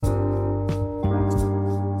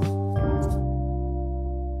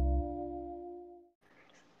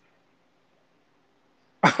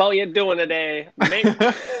How you doing today, mate?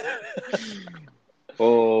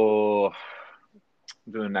 Oh,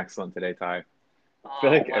 I'm doing excellent today, Ty. I feel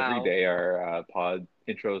Oh like every wow. day our pod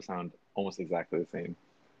intros sound almost exactly the same.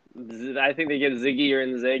 I think they get ziggier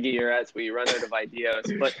and zaggier as we run out of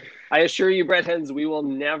ideas. But I assure you, Brett Hens, we will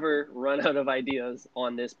never run out of ideas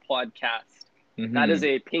on this podcast. That is hmm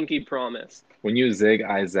a pinky promise. When you zig,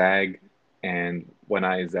 I zag, and when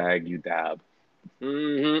I zag, you dab.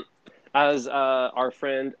 hmm As our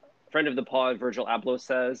friend of the pod, Virgil Abloh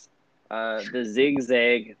says, the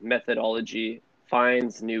zigzag methodology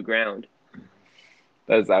finds new ground.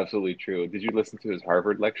 That is absolutely true. Did you listen to his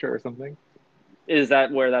Harvard lecture or something? Is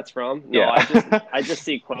that where that's from? No, Yeah. I just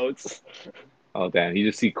see quotes. Oh, damn. You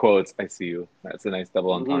just see quotes. I see you. That's a nice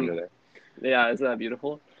double hmm entendre there. Yeah, isn't that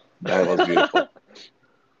beautiful? That was beautiful.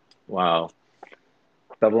 Wow.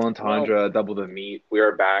 Double Well, entendre, double the meat. We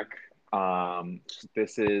are back. Um,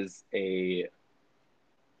 this is a.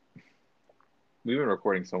 We've been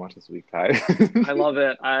recording so much this week, Ty. I love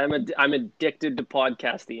it. I'm addicted to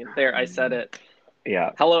podcasting. There, I said it.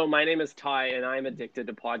 Yeah, Hello, my name is Ty, and I'm addicted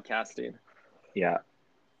to podcasting. yeah.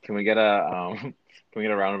 Can we get a can we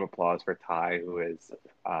get a round of applause for Ty, who is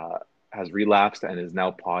has relapsed and is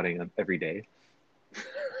now potting every day?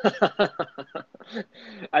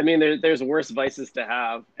 I mean, there's worse vices to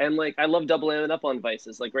have, and like I love doubling up on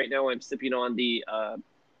vices. Like right now, I'm sipping on the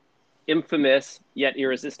infamous yet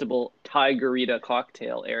irresistible Tigerita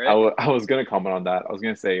cocktail, Eric. I was gonna comment on that. I was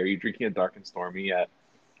gonna say, are you drinking a dark and stormy at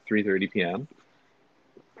 3:30 p.m.?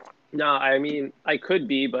 No, I mean I could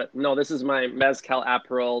be, but no. This is my mezcal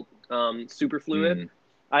Aperol super fluid. Mm.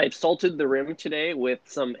 I've salted the rim today with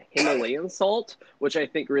some Himalayan salt, which I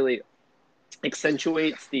think really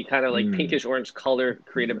accentuates the kind of like Mm. pinkish orange color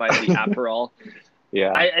created by the Aperol.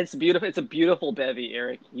 Yeah. It's beautiful. It's a beautiful bevy,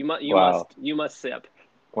 Eric. Wow. You must sip.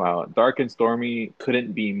 Wow. Dark and stormy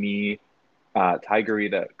couldn't be me.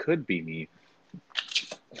 Tigerita could be me.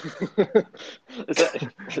 is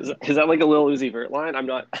that is that like a Lil Uzi Vert line? I'm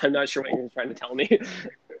not sure what you're trying to tell me.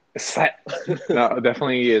 Set. No,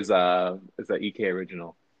 definitely is a EK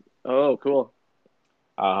original. Oh, cool.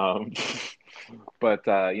 Um, but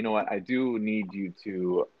you know what? I do need you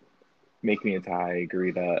to make me a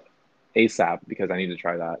Tigerita ASAP because I need to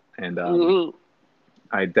try that. And hmm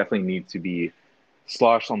I definitely need to be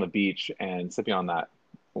sloshed on the beach and sipping on that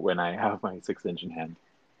when I have my 6 inch in hand.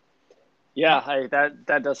 Yeah,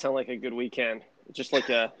 that does sound like a good weekend. Just like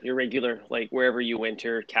a your regular like wherever you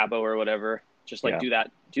winter, Cabo or whatever. Just like Yeah.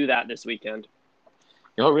 do that this weekend.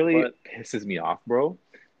 You know what really But pisses me off, bro?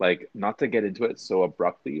 Like, not to get into it so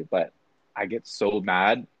abruptly, but I get so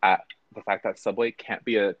mad at the fact that Subway can't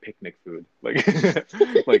be a picnic food. Like,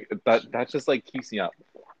 like that just like keeps me up.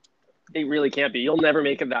 it really can't be. You'll never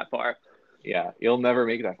make it that far. Yeah, you'll never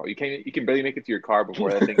make it that far. You can barely make it to your car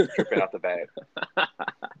before that thing's dripping out the bag.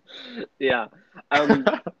 Yeah. Um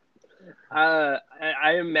I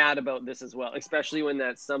am mad about this as well, especially when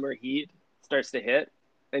that summer heat starts to hit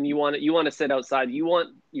and you want to sit outside. You want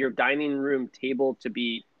your dining room table to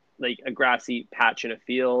be like a grassy patch in a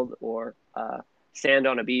field or sand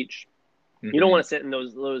on a beach. You don't hmm want to sit in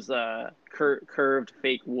those curved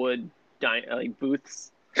fake wood like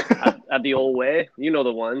booths at the old way. You know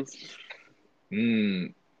the ones.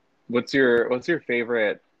 Mm. What's your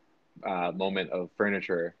favorite moment of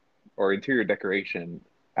furniture or interior decoration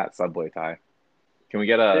at Subway, Ty? Can we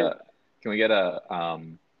get There, a can we get a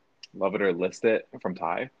love it or list it from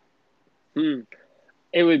Ty? hmm,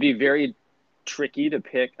 it would be very tricky to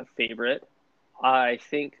pick a favorite. I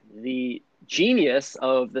think the genius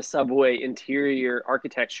of the subway interior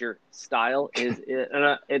architecture style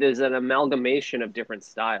it is an amalgamation of different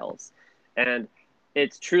styles, and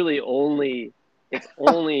it's truly only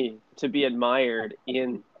to be admired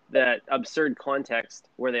in that absurd context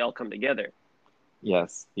where they all come together.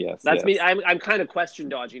 Yes, yes, That's me. yes. I'm kind of question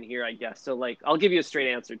dodging here, I guess. So like, I'll give you a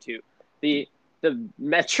straight answer too. The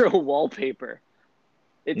Metro wallpaper,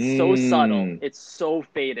 it's so subtle. Mm, It's so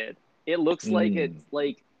faded. It looks like mm. it's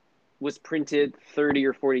like was printed 30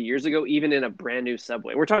 or 40 years ago, even in a brand new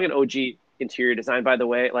subway. We're talking OG interior design, by the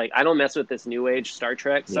way. Like, I don't mess with this new age Star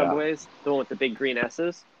Trek Yeah. subways, the one with the big green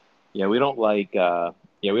S's. Yeah, we don't like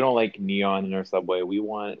we don't like neon in our Subway. We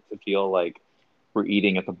want it to feel like we're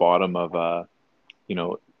eating at the bottom of a, you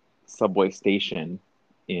know, subway station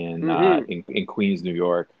Mm-hmm. in Queens, New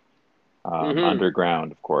York, Mm-hmm.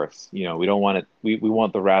 underground, of course. You know, we don't want it we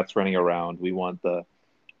want the rats running around. We want the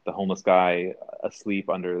homeless guy asleep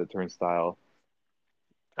under the turnstile.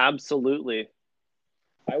 Absolutely.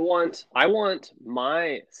 I want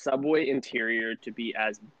my subway interior to be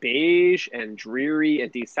as beige and dreary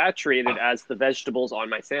and desaturated as the vegetables on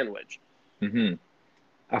my sandwich. hmm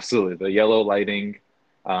Absolutely. The yellow lighting,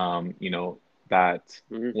 you know, that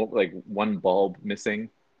Hmm. like one bulb missing.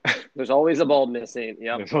 There's always a bulb missing.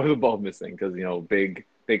 Yep. There's always a bulb missing because, you know, big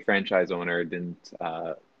franchise owner didn't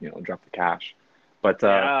you know, drop the cash. But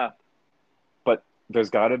Yeah. but there's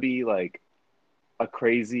got to be like a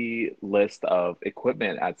crazy list of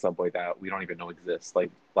equipment at Subway that we don't even know exists.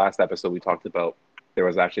 Like last episode we talked about there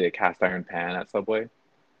was actually a cast iron pan at Subway.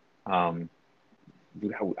 Um,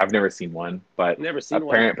 I've never seen one, but Never seen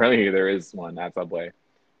one. apparently there is one at Subway.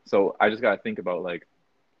 So I just gotta think about like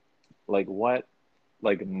what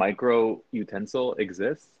like micro utensil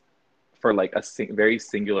exists for like a very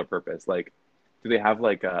singular purpose. Like, do they have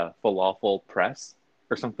like a falafel press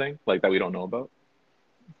or something like that we don't know about?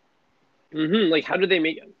 Like, how do they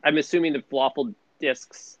make? I'm assuming the falafel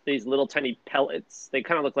discs, these little tiny pellets. They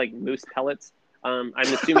kind of look like moose pellets. I'm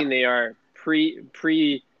assuming they are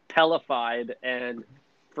pre pellified and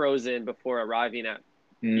frozen before arriving at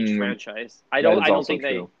each Mm, franchise. that is I don't also think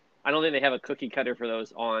they true. I don't think they have a cookie cutter for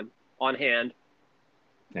those on hand.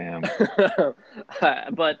 Damn.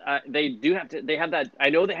 But they do have to. They have that. I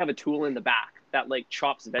know they have a tool in the back that like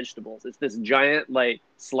chops vegetables. It's this giant like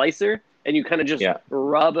slicer, and you kind of just Yeah.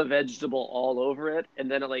 rub a vegetable all over it, and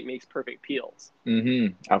then it like makes perfect peels.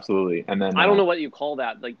 Absolutely. And then I don't know what you call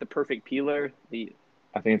that, like the perfect peeler. The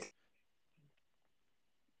I think it's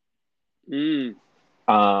mm,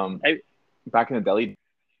 um I, back in the deli,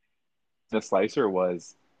 the slicer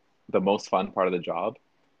was the most fun part of the job,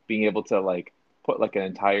 being able to like put like an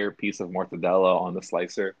entire piece of mortadella on the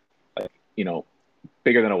slicer, like, you know,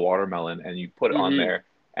 bigger than a watermelon, and you put it on mm-hmm, there,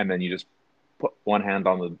 and then you just put one hand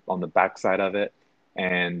on the back side of it,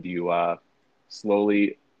 and you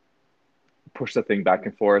slowly push the thing back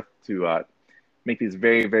and forth to make these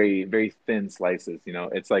very thin slices. You know,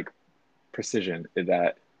 it's like precision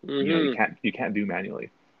that you know mm-hmm. you can't do manually.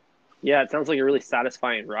 Yeah, it sounds like a really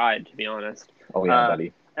satisfying ride, to be honest. Oh yeah, Uh,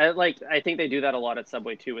 buddy. and, like I think they do that a lot at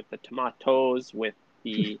Subway too, with the tomatoes, with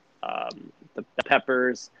the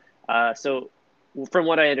peppers. So from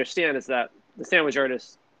what I understand is that the sandwich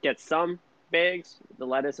artist gets some bags, the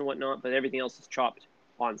lettuce and whatnot, but everything else is chopped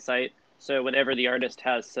on site. So whenever the artist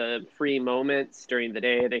has free moments during the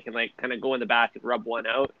day, they can like kind of go in the back and rub one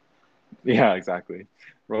out. Yeah, exactly.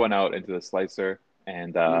 Roll one out into the slicer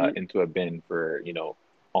and Mm-hmm. into a bin for, you know,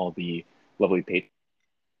 all the lovely patrons.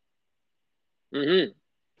 Mm-hmm.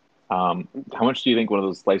 How much do you think one of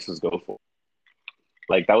those slices go for?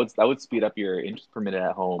 Like that would speed up your inches per minute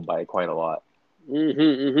at home by quite a lot. Mm-hmm.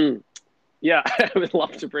 Mm-hmm. Yeah, I would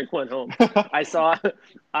love to bring one home. I saw,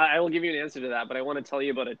 I will give you an answer to that, but I want to tell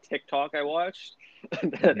you about a TikTok I watched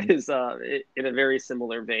that Hmm. is in a very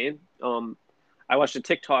similar vein. I watched a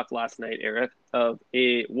TikTok last night, Eric, of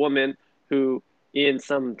a woman who, in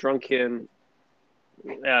some drunken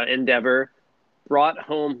endeavor, brought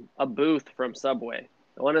home a booth from Subway.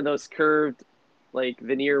 One of those curved, like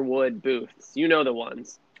veneer wood booths. You know the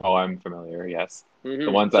ones. Oh, I'm familiar. Yes,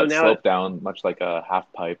 the ones So that now, slope down much like a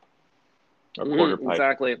half pipe or quarter pipe.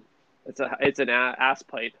 exactly, it's an ass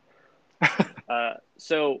pipe.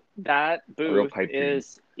 So that A real booth pipe dream.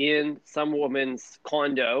 is in some woman's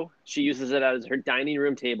condo. She uses it as her dining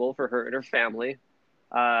room table for her and her family.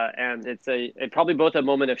 And it's probably both a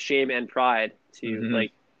moment of shame and pride to Hmm.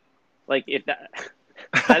 like if that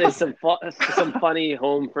that is some funny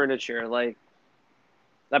home furniture. Like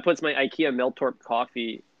that puts my IKEA Miltorp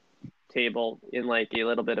coffee table in like a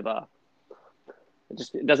little bit of a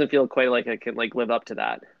it doesn't feel quite like I can like live up to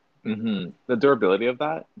that. The durability of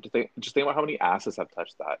that. Just think about how many asses have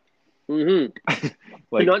touched that. Mm-hmm.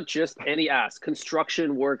 Like, Not just any ass,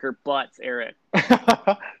 construction worker butts, Eric.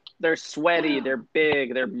 They're sweaty, they're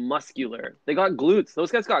big, they're muscular. They got glutes.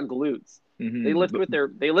 Those guys got glutes. hmm. They lift with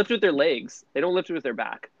their legs. They don't lift with their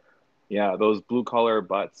back. Yeah, those blue collar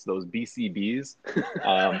butts, those BCBs,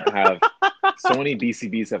 have so many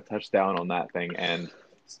BCBs have touched down on that thing, and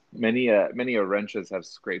many a wrenches have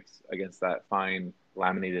scraped against that fine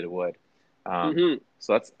laminated wood. Um, Mm-hmm.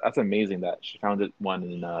 so that's amazing that she found it one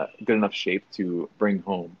in good enough shape to bring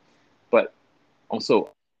home. But also,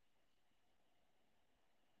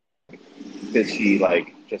 did she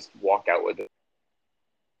like just walk out with it,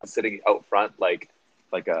 sitting out front like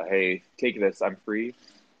a hey, take this, I'm free?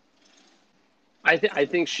 I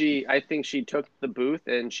think she took the booth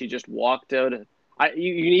and she just walked out.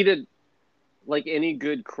 You needed like any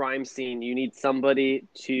good crime scene, you need somebody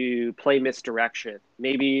to play misdirection.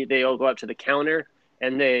 Maybe they all go up to the counter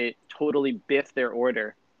and they totally biff their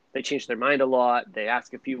order. They change their mind a lot. They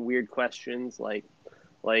ask a few weird questions like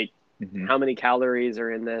Hmm. how many calories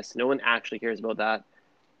are in this. No one actually cares about that.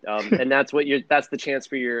 And that's the chance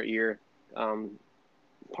for your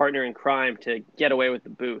partner in crime to get away with the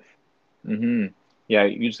booth. Hmm. Yeah,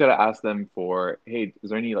 you just gotta ask them for, hey, is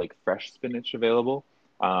there any like fresh spinach available?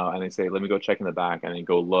 And they say, let me go check in the back, and then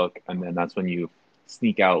go look, and then that's when you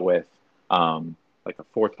sneak out with like a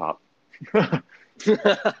four top.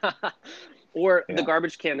 Or the Yeah.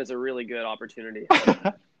 garbage can is a really good opportunity.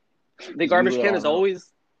 The Just wheel garbage it can is on up.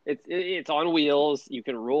 always it's on wheels. You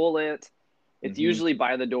can roll it. It's Hmm. usually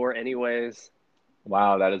by the door anyways.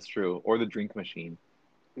 Wow, that is true. Or the drink machine.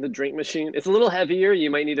 The drink machine. It's a little heavier. You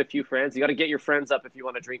might need a few friends. You got to get your friends up if you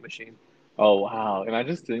want a drink machine. Oh wow.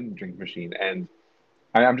 Imagine sitting in the drink machine, and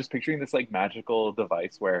I'm just picturing this like magical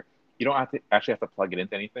device where you don't have to actually have to plug it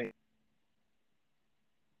into anything.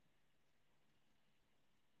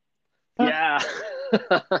 Yeah.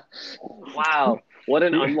 Wow. What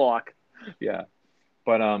an Yeah. unlock. Yeah.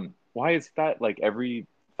 But why is that like every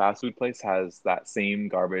fast food place has that same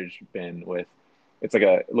garbage bin with it's like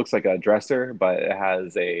a it looks like a dresser, but it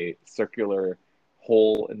has a circular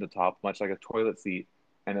hole in the top, much like a toilet seat,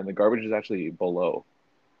 and then the garbage is actually below.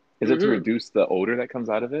 Is it to Hmm. reduce the odor that comes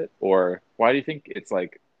out of it, or why do you think it's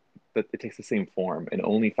like that it takes the same form in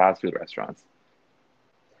only fast food restaurants?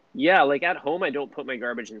 Yeah, like at home, I don't put my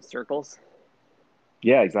garbage in circles.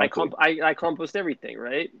 Yeah, I exactly. comp I compost everything,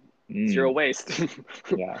 right? Zero Mm, waste.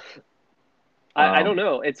 yeah. I don't Um,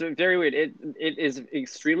 know. It's very weird. It is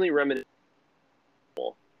extremely reminiscent.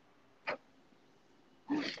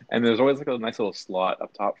 and there's always like a nice little slot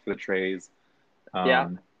up top for the trays. Yeah.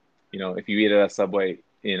 Um, if you eat at a Subway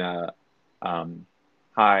in a um,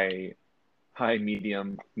 high,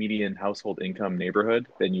 median household income neighborhood,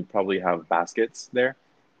 then you probably have baskets there.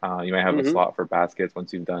 You might have a Hmm. slot for baskets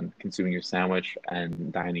once you've done consuming your sandwich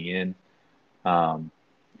and dining in. Um,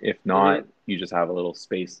 if not, Hmm. you just have a little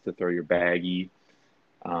space to throw your baggie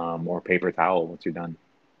or paper towel once you're done.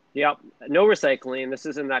 Yep. No recycling. This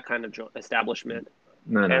isn't that kind of establishment.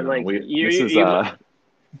 No, no, And no. like We this is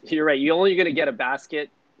you're right. You only gonna get a basket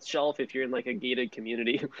shelf if you're in like a gated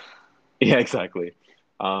community. yeah, exactly.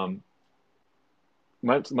 Um,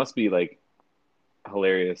 must be like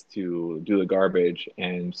hilarious to do the garbage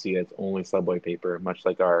and see it's only Subway paper, much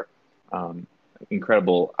like our um,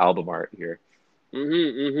 incredible album art here.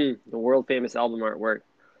 The world famous album artwork.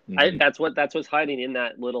 Hmm. That's what's hiding in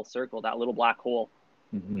that little circle, that little black hole.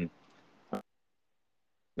 Hmm. I'm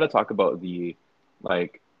gonna talk about the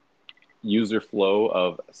like user flow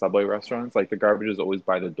of Subway restaurants. Like the garbage is always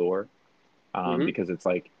by the door Hmm. because it's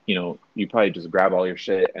like you probably just grab all your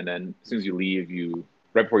shit and then as soon as you leave, you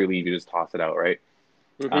right before you leave, you just toss it out, right?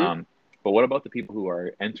 Hmm. Um, but what about the people who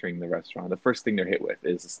are entering the restaurant? The first thing they're hit with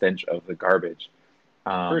is the stench of the garbage. For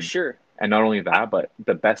Um, sure. and not only that, but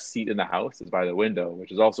the best seat in the house is by the window,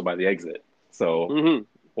 which is also by the exit. So Hmm.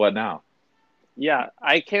 what now? Yeah,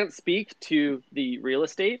 I can't speak to the real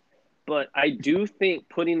estate, but I do think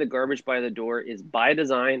putting the garbage by the door is by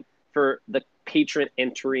design for the patron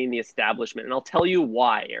entering the establishment. And I'll tell you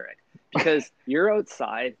why, Eric. Because you're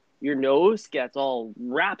outside, your nose gets all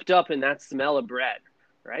wrapped up in that smell of bread,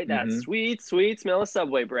 right? That Mm-hmm. sweet, sweet smell of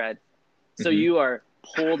Subway bread. So Mm-hmm. you are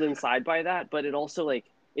pulled inside by that, but it also like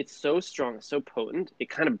it's so strong, so potent, it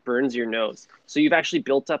kind of burns your nose. So you've actually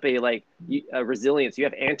built up a resilience. You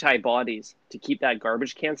have antibodies to keep that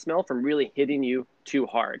garbage can smell from really hitting you too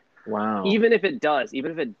hard. Wow. Even if it does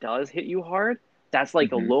hit you hard, that's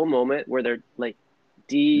like a Mm-hmm. low moment where they're like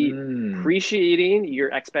Mm. depreciating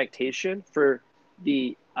your expectation for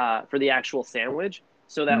the actual sandwich,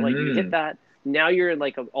 so that like you hit Mm-hmm. that, now you're in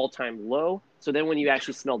like an all-time low. So then when you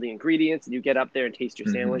actually smell the ingredients and you get up there and taste your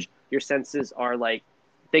Mm-hmm. sandwich, your senses are like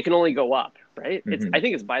they can only go up, right? It's Mm-hmm. I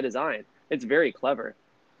think it's by design. It's very clever.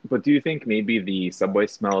 But do you think maybe the Subway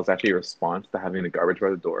smell is actually a response to having the garbage by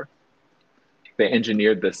the door? They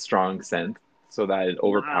engineered this strong scent so that it Wow.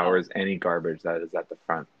 overpowers any garbage that is at the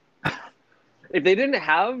front. If they didn't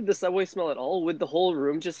have the Subway smell at all, would the whole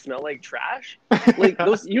room just smell like trash? Like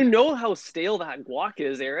those, how stale that guac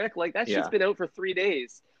is, Eric. Like that shit's Yeah. been out for 3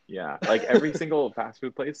 days. Yeah, like every single fast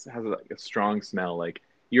food place has like a strong smell. Like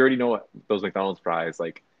you already know what those McDonald's fries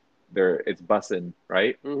like. It's bussin',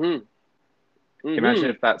 right? Mm-hmm. Imagine Mm-hmm.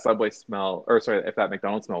 if that Subway smell, or sorry, if that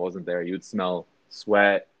McDonald's smell wasn't there, you'd smell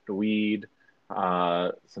sweat, weed,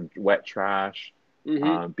 some wet trash,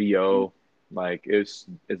 Mm-hmm. BO. Like it's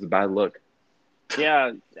a bad look.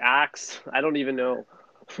 Yeah, Axe. I don't even know.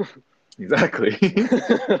 Exactly.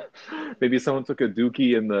 Maybe someone took a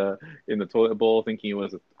dookie in the toilet bowl, thinking it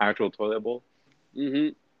was an actual toilet bowl.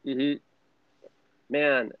 Mm-hmm. Mm-hmm.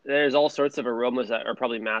 Man, there's all sorts of aromas that are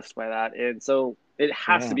probably masked by that, and so it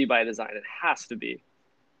has to Yeah, be by design. It has to be.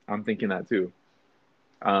 I'm thinking that too.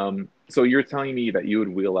 So you're telling me that you would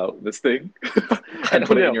wheel out this thing I and don't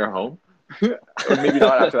put it in know. your home? Or maybe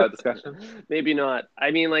not after that discussion. Maybe not.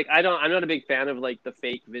 I mean, like I'm not a big fan of like the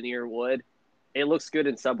fake veneer wood. It looks good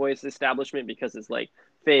in Subway's establishment because it's like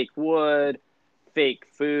fake wood, fake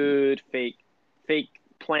food, fake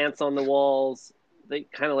plants on the walls. They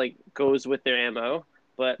kind of like goes with their ammo.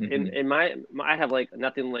 But Hmm. in I have like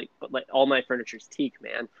nothing like but like all my furniture's teak,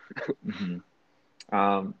 man.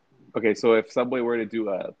 Hmm. Okay, so if Subway were to do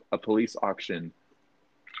a police auction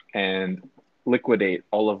and liquidate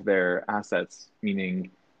all of their assets,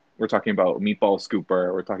 meaning we're talking about meatball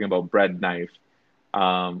scooper, we're talking about bread knife,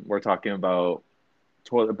 we're talking about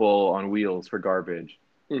toilet bowl on wheels for garbage,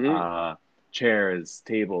 Hmm. uh, chairs,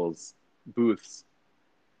 tables, booths,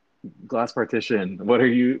 glass partition. What are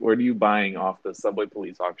you buying off the Subway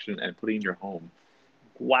police auction and putting in your home?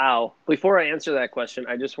 Wow. Before I answer that question,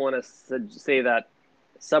 I just want to say that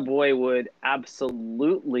Subway would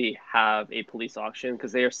absolutely have a police auction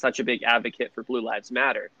because they are such a big advocate for Blue Lives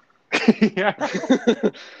Matter. Yeah.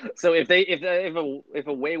 So if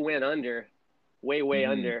a way went under, way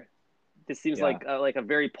Hmm. under, this seems Yeah. like a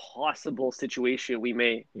very possible situation we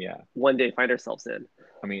may Yeah. one day find ourselves in.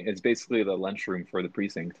 I mean, it's basically the lunchroom for the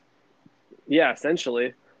precinct. Yeah,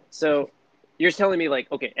 essentially. So you're telling me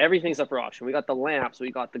like, okay, everything's up for auction. We got the lamps,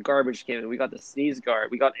 we got the garbage can, we got the sneeze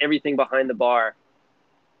guard, we got everything behind the bar.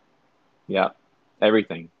 Yeah.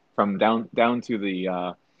 Everything from down to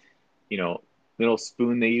the you know, little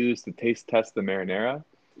spoon they use to taste test the marinara,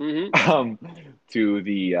 Hmm. um, to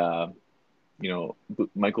the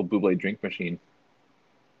Michael Bublé drink machine.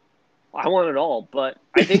 I want it all, but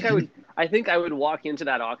I think I would walk into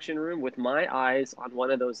that auction room with my eyes on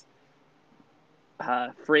one of those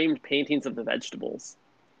framed paintings of the vegetables.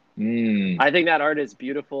 Mm. I think that art is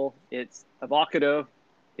beautiful. It's avocado.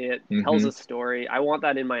 It tells Mm-hmm. a story. I want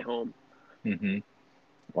that in my home. Mm-hmm.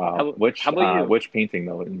 Wow. How about you? Which painting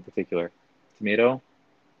though in particular? Tomato?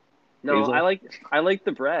 No, Basil? I like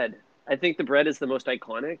the bread. I think the bread is the most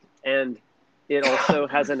iconic, and it also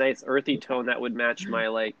has a nice earthy tone that would match my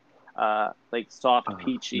like soft Oh,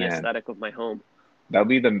 peachy man, aesthetic of my home. that would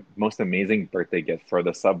be the most amazing birthday gift for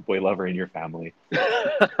the Subway lover in your family.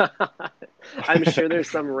 I'm sure there's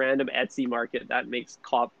some random Etsy market that makes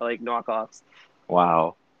like knockoffs.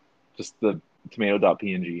 Wow. Just the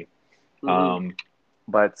tomato.png. Hmm. Um,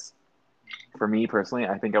 but for me personally,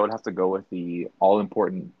 I think I would have to go with the all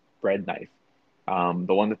important bread knife.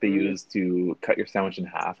 The one that they Mm-hmm. use to cut your sandwich in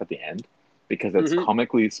half at the end because it's Mm-hmm.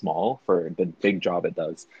 comically small for the big job it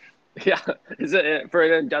does. Yeah, is it for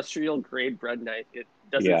an industrial grade bread knife? It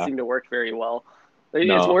doesn't Yeah. seem to work very well. It's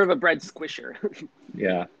No. more of a bread squisher.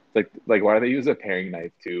 Yeah. Like why do they use a paring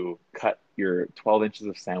knife to cut your 12 inches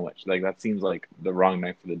of sandwich? Like that seems like the wrong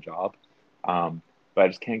knife for the job. Um, but I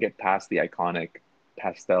just can't get past the iconic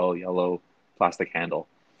pastel yellow plastic handle.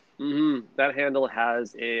 That handle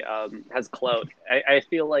has clout. I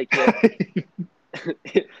feel like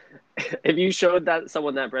if if you showed that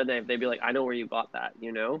someone that bread knife, they'd be like, "I know where you got that,"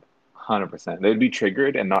 you know? 100%. They'd be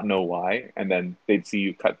triggered and not know why, and then they'd see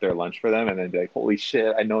you cut their lunch for them, and then be like, "Holy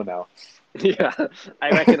shit, I know now." Yeah,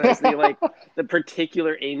 I recognize the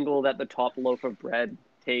particular angle that the top loaf of bread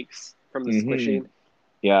takes from the Hmm. squishing.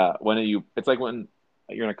 Yeah, it's like when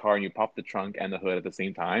you're in a car and you pop the trunk and the hood at the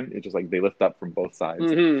same time. It's just like they lift up from both sides.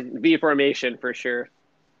 V formation for sure.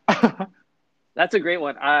 That's a great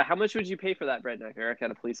one. How much would you pay for that bread knife, Eric,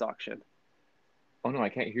 at a police auction? Oh no, I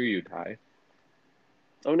can't hear you, Ty.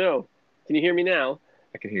 Oh no, can you hear me now?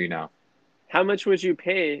 I can hear you now. How much would you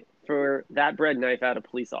pay for that bread knife at a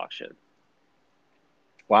police auction?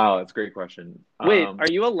 Wow, that's a great question. Wait, are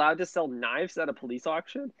you allowed to sell knives at a police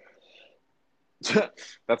auction?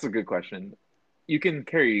 That's a good question. You can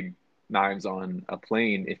carry knives on a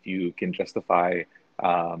plane if you can justify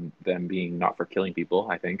them being not for killing people,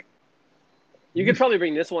 I think. You could probably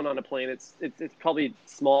bring this one on a plane. It's probably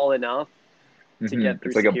small enough to get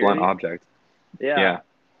through It's like a blunt security. object. Yeah.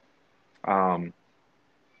 Yeah. Um,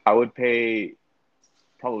 I would pay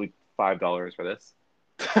probably $5 for this.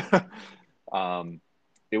 um,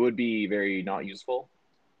 it would be very not useful,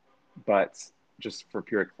 but just for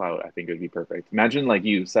pure clout, I think it would be perfect. Imagine like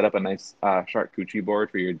you set up a nice charcuterie board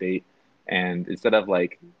for your date, and instead of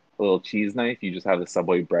like a little cheese knife, you just have the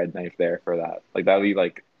Subway bread knife there for that. Like that would be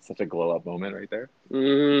like such a glow up moment right there.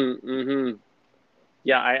 Mm-hmm.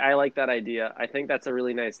 Yeah, I like that idea. I think that's a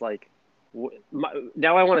really nice like.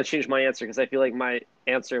 Now I want to change my answer because I feel like my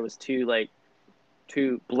answer was too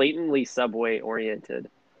blatantly Subway oriented.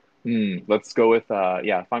 Let's go with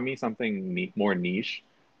yeah, find me something more niche,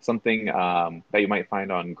 something that you might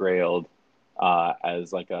find on Grailed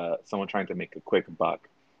as like a someone trying to make a quick buck.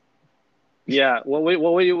 Yeah. What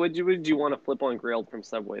would you want to flip on grilled from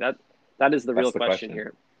Subway? That is the That's real the question question.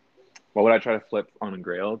 here. What would I try to flip on a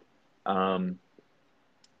Grailed? Um,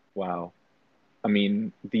 wow. I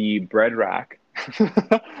mean, the bread rack,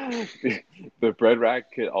 the bread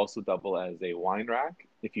rack could also double as a wine rack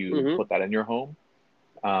if you Mm-hmm. put that in your home.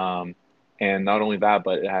 Um, and not only that,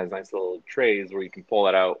 but it has nice little trays where you can pull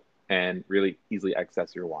that out and really easily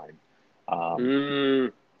access your wine, um,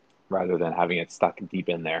 Mm, rather than having it stuck deep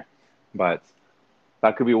in there. But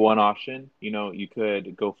that could be one option. You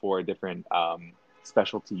could go for a different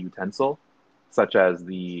specialty utensil, such as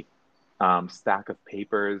the stack of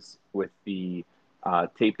papers with the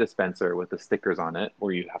tape dispenser with the stickers on it,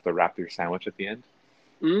 where you have to wrap your sandwich at the end.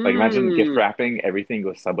 Like imagine gift mm. wrapping everything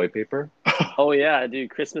with Subway paper. Oh yeah, dude.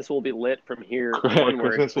 Christmas will be lit from here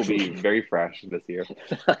onward. Christmas will be very fresh this year.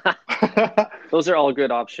 Those are all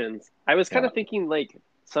good options. I was kind Yeah, of thinking like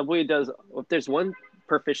Subway does. If there's one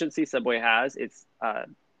proficiency Subway has, it's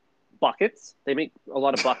buckets. They make a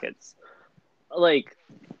lot of buckets. Like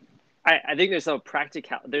I think there's a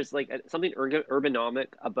practical. There's like something ergonomic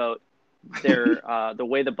about their the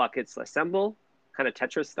way the buckets assemble, kind of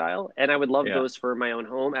Tetris style. And I would love yeah, those for my own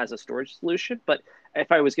home as a storage solution. But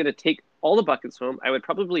if I was going to take all the buckets home, I would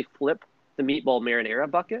probably flip the meatball marinara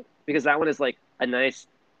bucket because that one is like a nice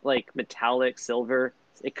like metallic silver.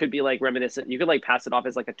 It could be like reminiscent. You could like pass it off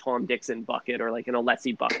as like a Tom Dixon bucket or like an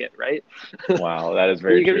Alessi bucket, right? wow, that is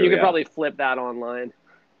And very you true. could Yeah, probably flip that online.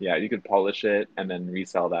 yeah, you could polish it and then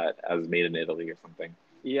resell that as made in Italy or something.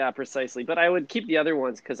 Yeah, precisely. But I would keep the other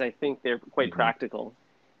ones because I think they're quite Hmm. practical.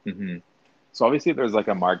 Hmm. So obviously, there's like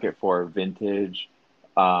a market for vintage,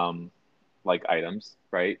 um, like items,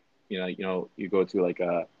 right? You go to like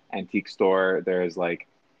a antique store. There's like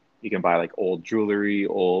you can buy like old jewelry,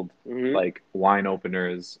 old Hmm. like wine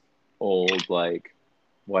openers, old like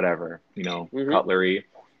whatever, Hmm. cutlery.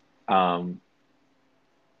 Um,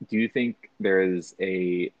 do you think there is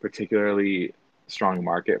a particularly strong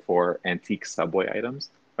market for antique Subway items?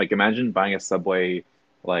 Like imagine buying a Subway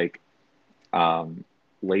like um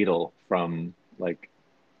ladle from like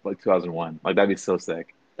 2001. Like that'd be so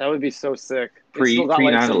sick. That would be so sick. It's Pre still got pre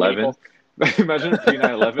like nine some eleven. maple. Imagine pre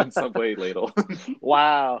 9/11 Subway ladle.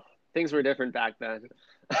 Wow, things were different back then.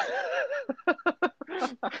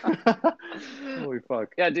 Holy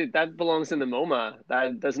fuck. Yeah, dude, that belongs in the MoMA.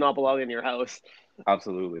 That does not belong in your house.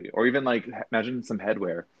 Absolutely. Or even like imagine some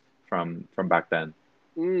headwear from back then.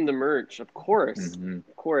 The merch, of course, Hmm.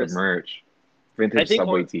 of The course. merch, I vintage think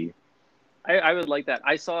Subway tee. I would like that.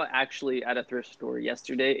 I saw actually at a thrift store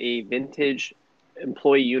yesterday a vintage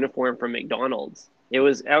employee uniform from McDonald's.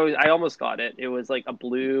 I almost got it. It was like a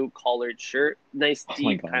blue collared shirt, nice Oh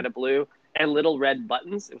my deep kind God. of blue, and little red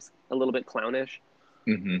buttons. It was a little bit clownish.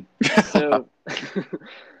 Hmm. So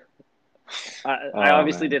I Oh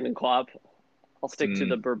obviously man. didn't co-op. I'll stick to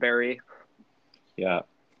the Mm, Burberry. yeah.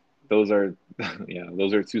 Those are yeah,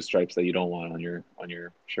 those are two stripes that you don't want on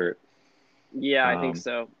your shirt. Yeah, I think Um,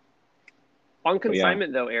 so. On but yeah.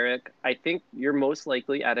 consignment though, Eric, I think you're most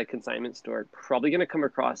likely at a consignment store probably going to come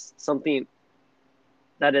across something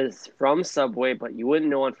that is from Subway, but you wouldn't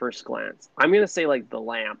know on first glance. I'm gonna say like the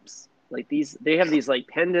lamps. Like they have these like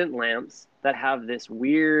pendant lamps that have this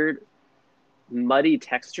weird muddy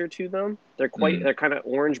texture to them. Mm, they're kind of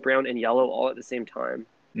orange, brown, and yellow all at the same time,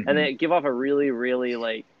 and hmm. they give off a really, really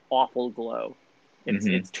like awful glow. Hmm.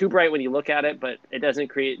 It's too bright when you look at it, but it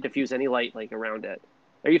doesn't diffuse any light like around it.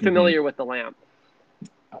 Are you Hmm. familiar with the lamp?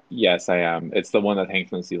 Yes, I am. It's the one that hangs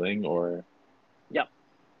from the ceiling, or Yep,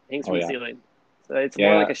 hangs oh from the yeah, ceiling. So it's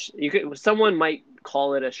more like yeah, a you could someone might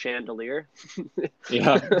call it a chandelier.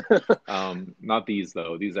 yeah. Not these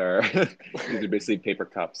though. These are these are basically paper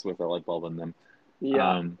cups with a light bulb in them.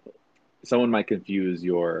 Yeah. Um, Someone might confuse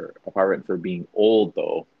your apartment for being old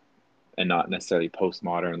though, and not necessarily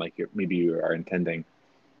postmodern like maybe you are intending.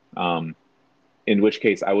 Um, in which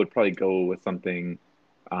case, I would probably go with something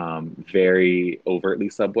very overtly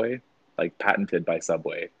Subway, like patented by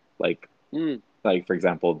Subway, like Mm. like for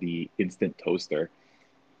example the instant toaster.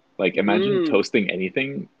 Like imagine Mm. toasting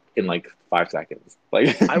anything in like 5 seconds.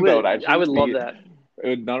 Like that would I actually would love be, that. it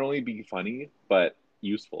would not only be funny but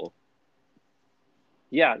useful.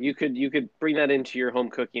 Yeah, you could bring that into your home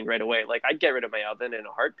cooking right away. Like I'd get rid of my oven in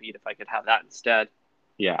a heartbeat if I could have that instead.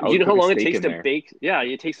 Yeah, I Do you would know how cook a long it steak takes in to there. bake? Yeah,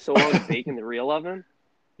 it takes so long to bake in the real oven.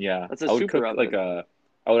 Yeah, That's a I would super cook like oven. a,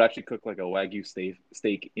 I would actually cook like a Wagyu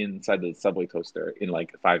steak inside the Subway toaster in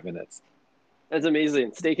like 5 minutes. That's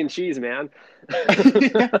amazing. Steak and cheese, man.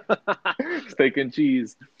 Steak and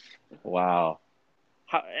cheese. Wow,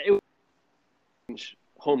 It would change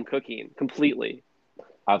home cooking completely.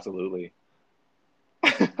 absolutely.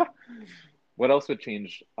 What else would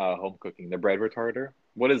change home cooking? The bread retarder?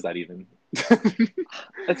 What is that even?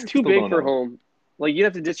 That's too Still big don't for know. home. Like you'd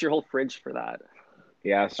have to ditch your whole fridge for that.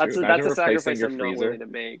 Yeah, it's true. That's Imagine a replacing sacrifice your I'm not willing freezer.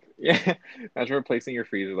 to make. Yeah, imagine replacing your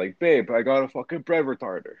freezer. Like, babe, I got a fucking bread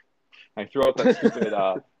retarder. I threw out that stupid.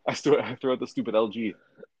 I threw out the stupid LG.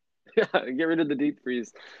 Yeah, get rid of the deep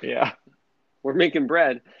freeze. Yeah. We're making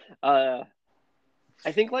bread. Uh,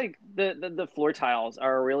 I think like the floor tiles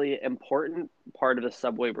are a really important part of the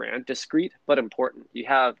Subway brand. Discreet but important. You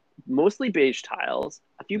have mostly beige tiles,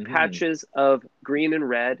 a few Hmm. patches of green and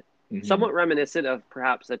red, Hmm. somewhat reminiscent of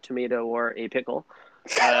perhaps a tomato or a pickle.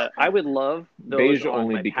 I would love those Beige on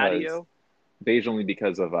only my because patio.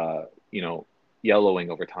 of yellowing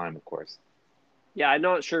over time, of course. Yeah, I'm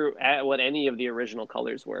not sure what any of the original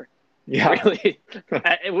colors were. Yeah. Really,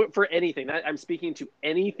 for anything. I'm speaking to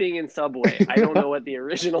anything in Subway. I don't know what the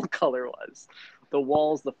original color was. The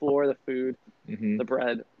walls, the floor, the food, Hmm. the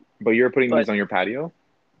bread. But you're putting these But on your patio?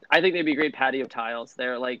 I think they'd be great patio tiles.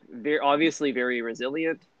 They're like very obviously very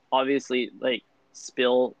resilient, obviously like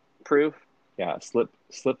spill proof. Yeah, slip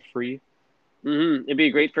free. It'd be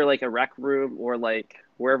great for like a rec room or like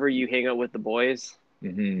wherever you hang out with the boys.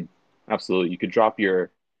 Hmm. Absolutely. You could drop your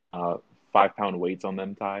 5 pound weights on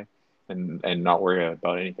them, Ty, and not worry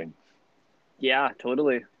about anything. Yeah,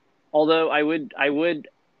 totally. Although I would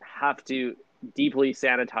have to deeply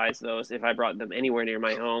sanitize those if I brought them anywhere near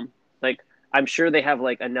my home. Like I'm sure they have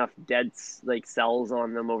like enough dead like cells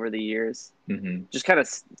on them over the years, Hmm. just kind of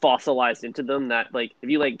fossilized into them that like if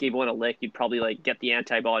you like gave one a lick, you'd probably like get the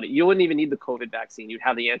antibody. You wouldn't even need the COVID vaccine. You'd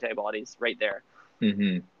have the antibodies right there.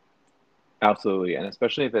 Hmm. Absolutely. And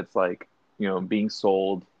especially if it's like, being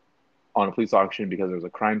sold on a police auction because there's a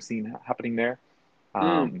crime scene happening there. Mm.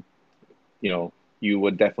 Um, you know, you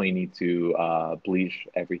would definitely need to bleach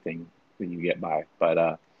everything that you get by.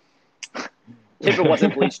 But If it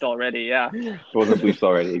wasn't it bleached already, yeah, wasn't bleached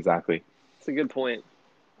already, exactly. it's a good point.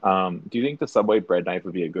 Do you think the Subway bread knife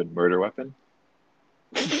would be a good murder weapon?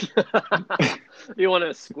 You want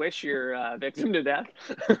to squish your victim to death?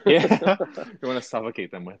 Yeah, you want to suffocate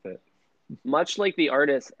them with it. Much like the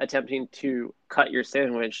artist attempting to cut your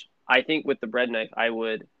sandwich, I think with the bread knife, I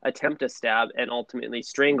would attempt to stab and ultimately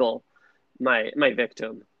strangle my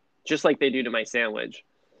victim, just like they do to my sandwich.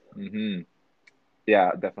 Hmm.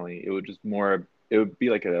 Yeah, definitely. It would just more. It would be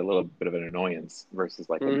like a little bit of an annoyance versus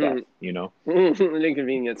like a death. Mm-hmm. You know? An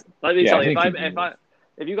inconvenience. Let me Yeah, tell an you, inconvenience.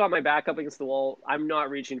 if you got my back up against the wall, I'm not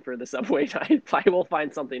reaching for the subway knife. I will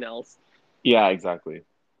find something else. Yeah, exactly.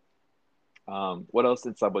 What else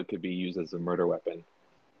in Subway could be used as a murder weapon?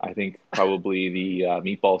 I think probably the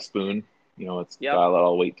meatball spoon. It's Yep. got a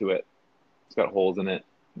lot of weight to it. It's got holes in it.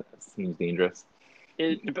 That seems dangerous.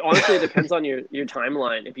 Honestly, it depends on your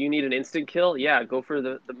timeline. If you need an instant kill, yeah, go for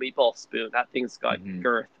the meatball spoon. That thing's got Hmm.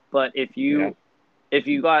 girth. But Yeah. if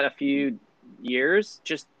you got a few years,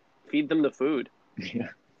 just feed them the food. Yeah.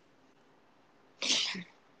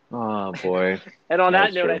 Oh boy, And on that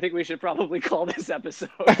that's note, I true. think we should probably call this episode.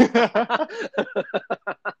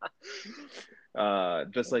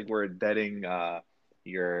 Just like we're deading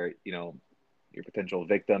your, your potential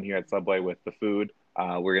victim here at Subway with the food,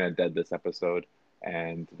 we're gonna dead this episode,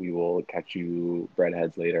 and we will catch you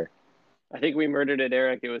breadheads later. I think we murdered it,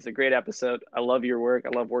 Eric. It was a great episode. I love your work. I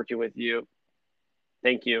love working with you.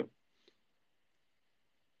 Thank you.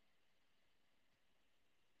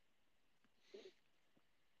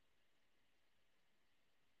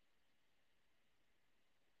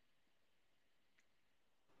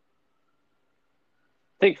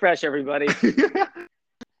 Think fresh, everybody.